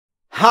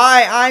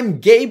Hi, I'm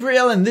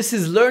Gabriel and this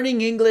is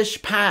Learning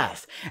English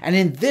Path. And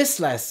in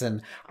this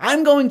lesson,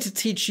 I'm going to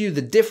teach you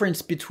the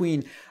difference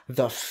between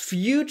the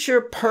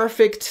future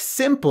perfect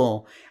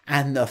simple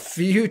and the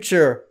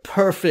future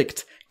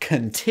perfect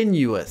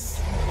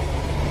continuous.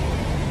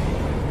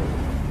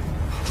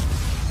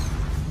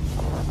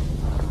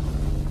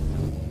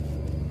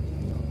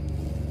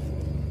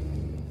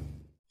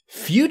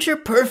 Future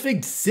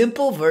perfect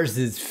simple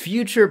versus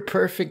future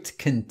perfect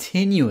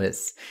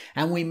continuous.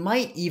 And we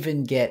might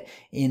even get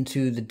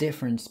into the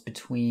difference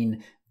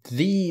between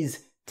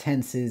these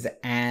tenses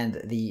and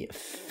the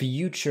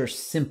future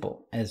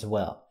simple as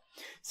well.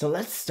 So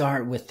let's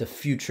start with the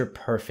future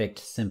perfect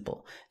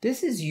simple.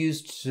 This is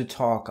used to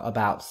talk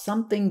about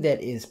something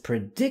that is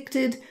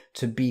predicted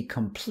to be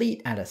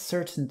complete at a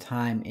certain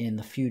time in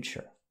the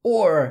future,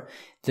 or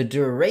the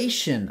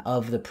duration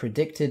of the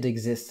predicted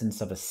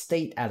existence of a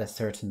state at a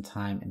certain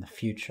time in the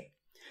future.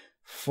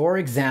 For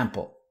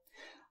example,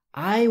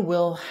 I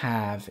will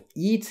have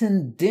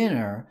eaten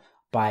dinner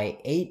by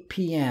 8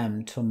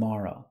 p.m.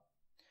 tomorrow,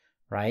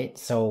 right?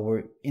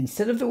 So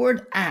instead of the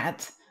word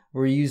at,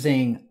 we're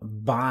using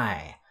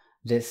by,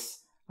 this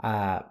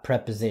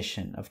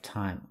preposition of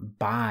time,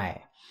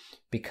 by,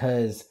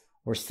 because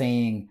we're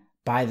saying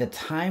by the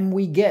time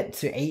we get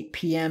to 8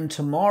 p.m.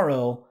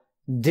 tomorrow,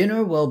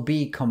 dinner will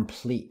be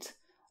complete.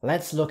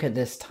 Let's look at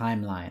this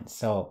timeline.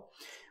 So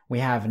we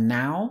have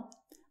now,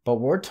 but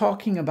we're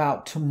talking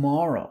about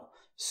tomorrow.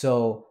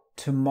 So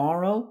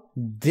tomorrow,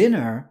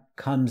 dinner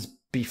comes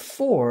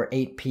before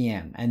 8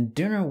 p.m. and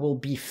dinner will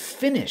be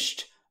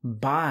finished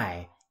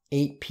by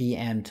 8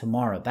 p.m.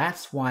 tomorrow.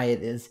 That's why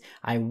it is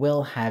I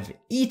will have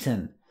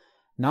eaten,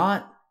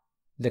 not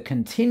the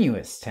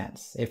continuous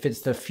tense. If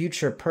it's the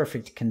future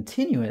perfect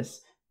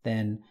continuous,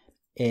 then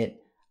it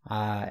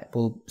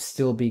will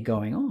still be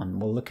going on.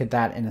 We'll look at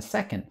that in a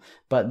second.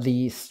 But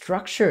the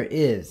structure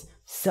is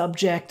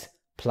subject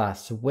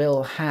plus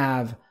will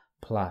have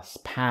plus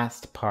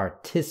past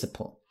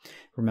participle.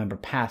 Remember,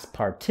 past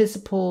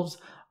participles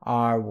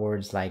are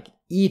words like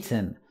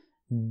eaten,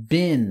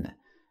 been,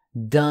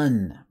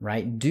 done,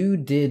 right? Do,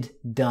 did,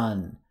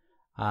 done.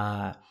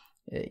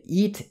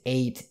 Eat,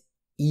 ate,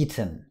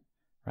 eaten,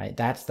 right?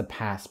 That's the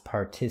past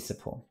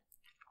participle.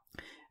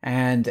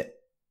 And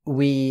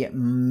we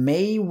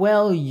may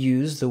well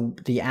use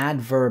the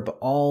adverb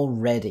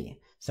already.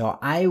 So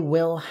I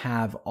will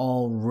have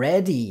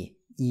already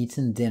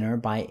eaten dinner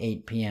by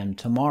 8 p.m.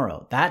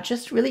 tomorrow. That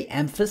just really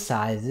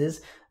emphasizes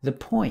the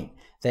point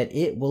that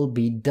it will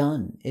be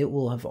done. It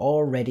will have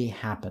already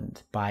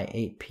happened by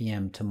 8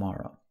 p.m.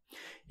 tomorrow.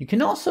 You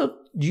can also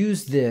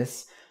use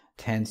this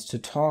tense to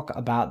talk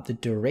about the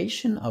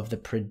duration of the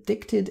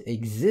predicted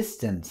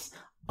existence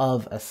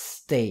of a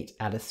state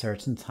at a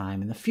certain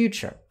time in the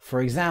future.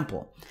 For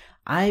example,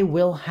 I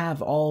will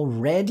have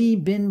already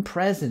been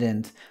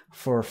president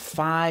for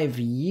 5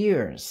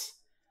 years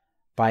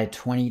by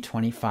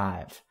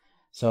 2025.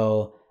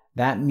 So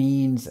that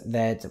means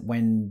that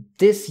when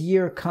this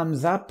year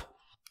comes up,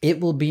 it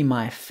will be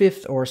my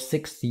 5th or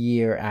 6th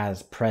year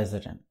as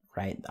president,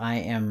 right? I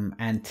am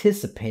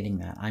anticipating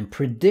that. I'm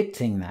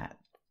predicting that.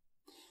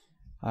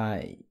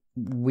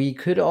 We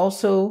could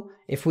also,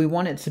 if we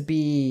want it to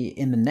be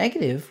in the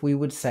negative, we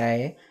would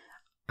say,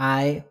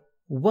 I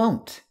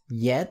won't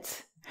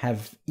yet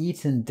have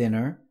eaten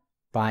dinner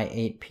by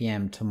 8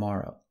 p.m.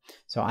 tomorrow.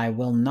 So I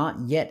will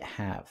not yet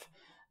have.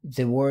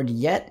 The word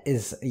yet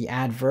is the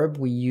adverb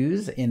we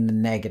use in the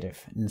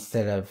negative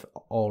instead of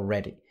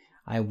already.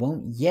 I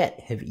won't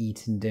yet have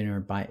eaten dinner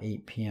by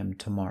 8 p.m.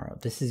 tomorrow.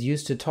 This is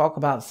used to talk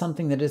about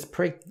something that is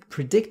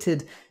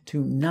predicted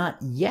to not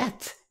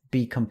yet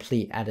be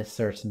complete at a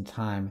certain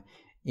time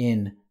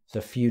in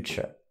the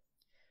future.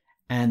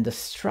 And the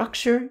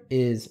structure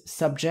is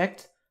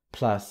subject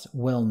plus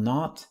will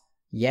not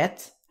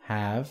yet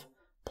have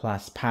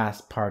plus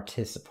past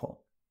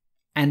participle.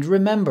 And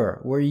remember,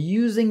 we're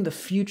using the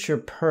future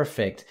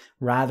perfect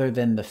rather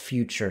than the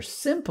future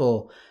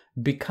simple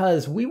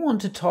because we want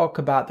to talk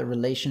about the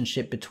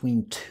relationship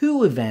between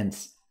two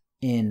events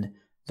in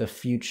the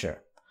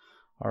future.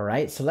 All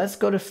right, so let's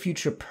go to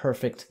future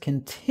perfect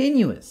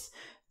continuous.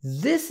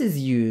 This is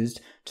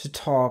used to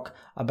talk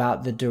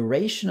about the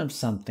duration of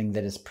something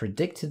that is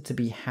predicted to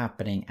be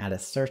happening at a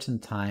certain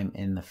time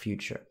in the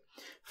future.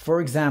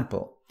 For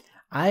example,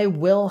 I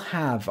will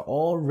have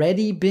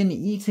already been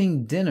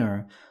eating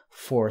dinner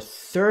for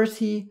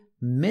 30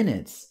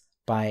 minutes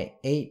by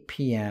 8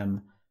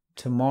 p.m.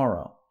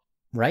 tomorrow,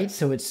 right?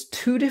 So it's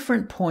two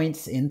different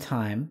points in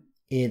time.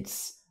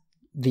 It's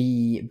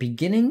the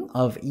beginning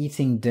of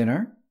eating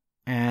dinner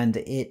and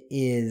it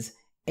is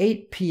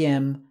 8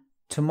 p.m.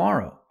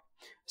 tomorrow.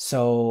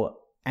 So,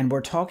 and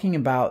we're talking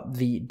about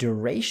the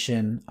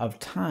duration of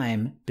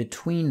time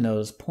between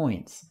those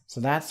points. So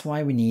that's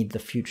why we need the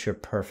future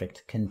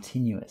perfect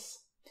continuous.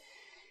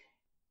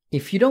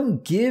 If you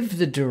don't give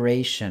the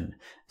duration,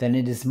 then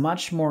it is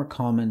much more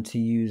common to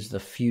use the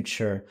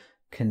future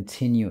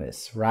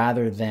continuous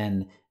rather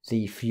than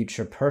the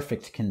future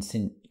perfect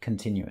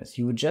continuous.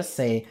 You would just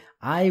say,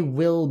 I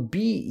will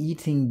be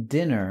eating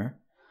dinner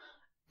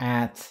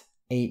at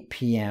 8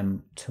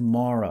 p.m.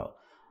 tomorrow.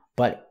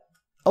 But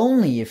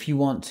only if you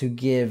want to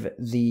give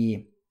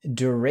the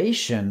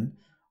duration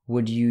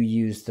would you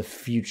use the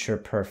future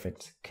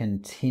perfect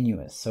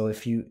continuous. So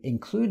if you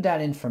include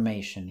that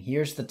information,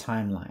 here's the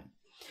timeline.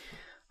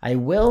 I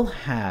will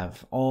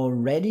have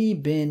already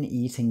been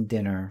eating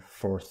dinner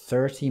for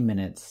 30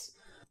 minutes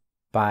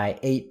by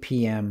 8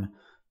 p.m.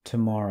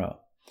 tomorrow.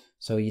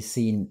 So you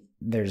see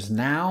there's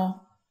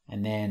now,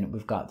 and then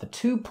we've got the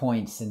 2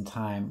 points in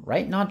time,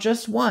 right? Not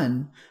just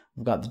one.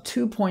 We've got the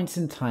 2 points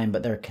in time,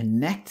 but they're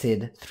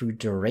connected through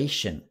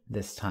duration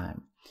this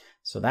time.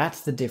 So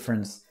that's the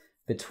difference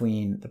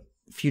between the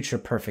future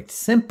perfect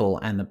simple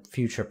and the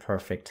future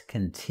perfect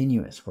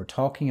continuous. We're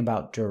talking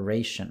about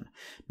duration,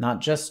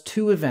 not just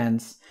two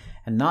events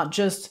and not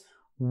just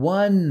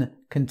one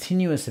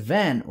continuous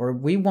event, or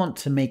we want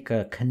to make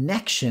a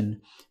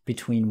connection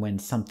between when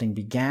something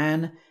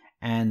began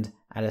and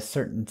at a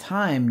certain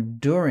time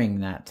during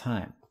that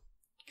time.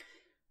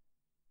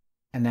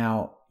 And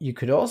now you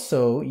could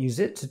also use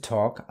it to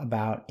talk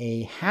about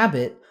a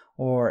habit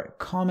or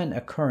common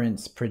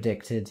occurrence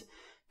predicted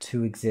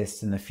to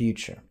exist in the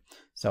future.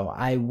 So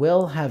I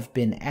will have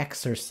been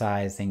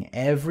exercising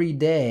every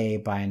day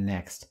by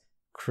next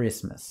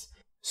Christmas.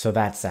 So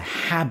that's a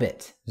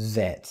habit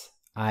that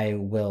I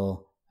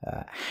will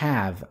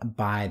have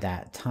by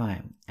that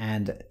time.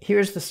 And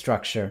here's the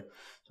structure.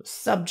 So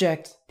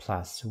subject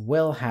plus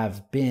will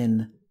have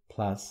been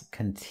plus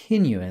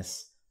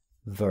continuous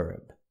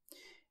verb.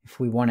 If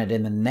we want it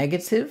in the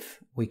negative,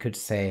 we could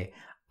say,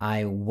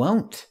 I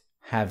won't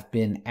have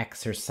been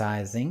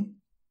exercising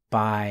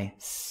by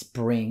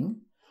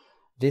spring.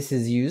 This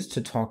is used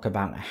to talk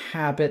about a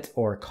habit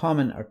or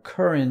common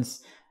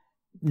occurrence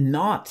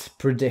not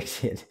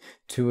predicted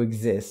to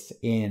exist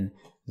in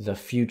the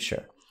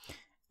future.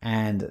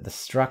 And the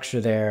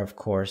structure there, of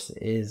course,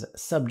 is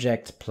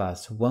subject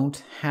plus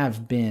won't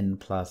have been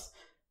plus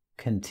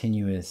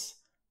continuous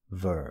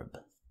verb.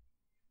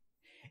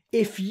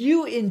 If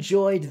you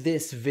enjoyed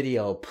this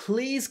video,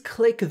 please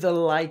click the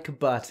like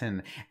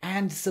button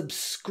and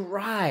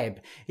subscribe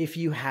if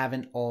you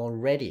haven't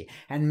already.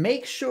 And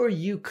make sure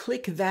you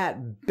click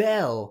that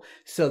bell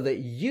so that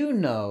you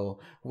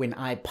know when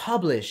I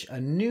publish a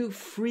new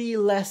free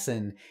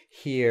lesson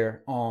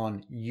here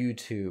on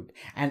YouTube.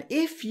 And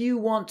if you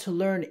want to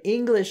learn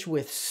English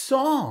with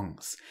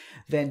songs,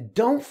 then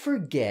don't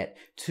forget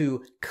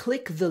to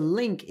click the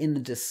link in the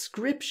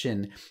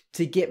description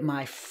to get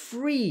my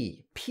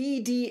free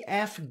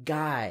PDF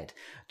guide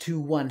to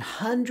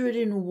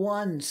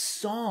 101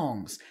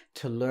 songs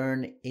to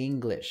learn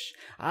English.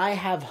 I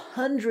have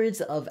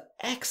hundreds of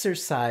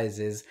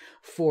exercises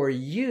for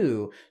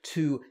you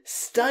to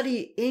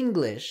study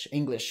English,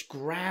 English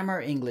grammar,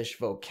 English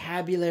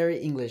vocabulary,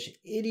 English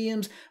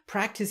idioms,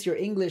 practice your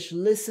English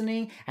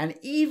listening, and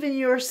even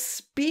your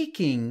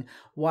speaking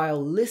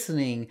while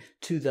listening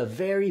to the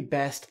very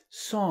best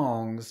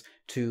songs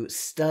to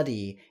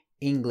study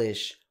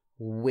English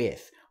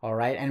with. All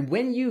right. And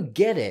when you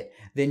get it,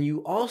 then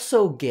you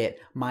also get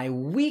my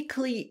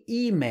weekly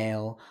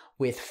email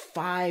with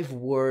 5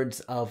 words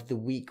of the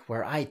week,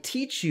 where I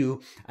teach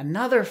you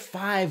another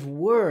 5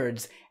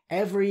 words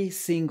every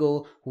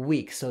single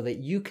week so that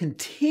you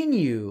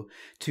continue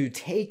to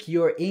take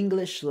your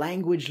English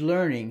language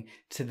learning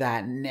to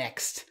that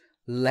next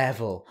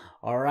level.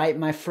 All right,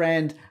 my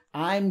friend,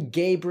 I'm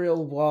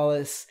Gabriel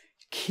Wallace.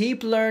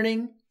 Keep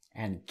learning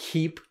and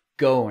keep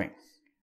going.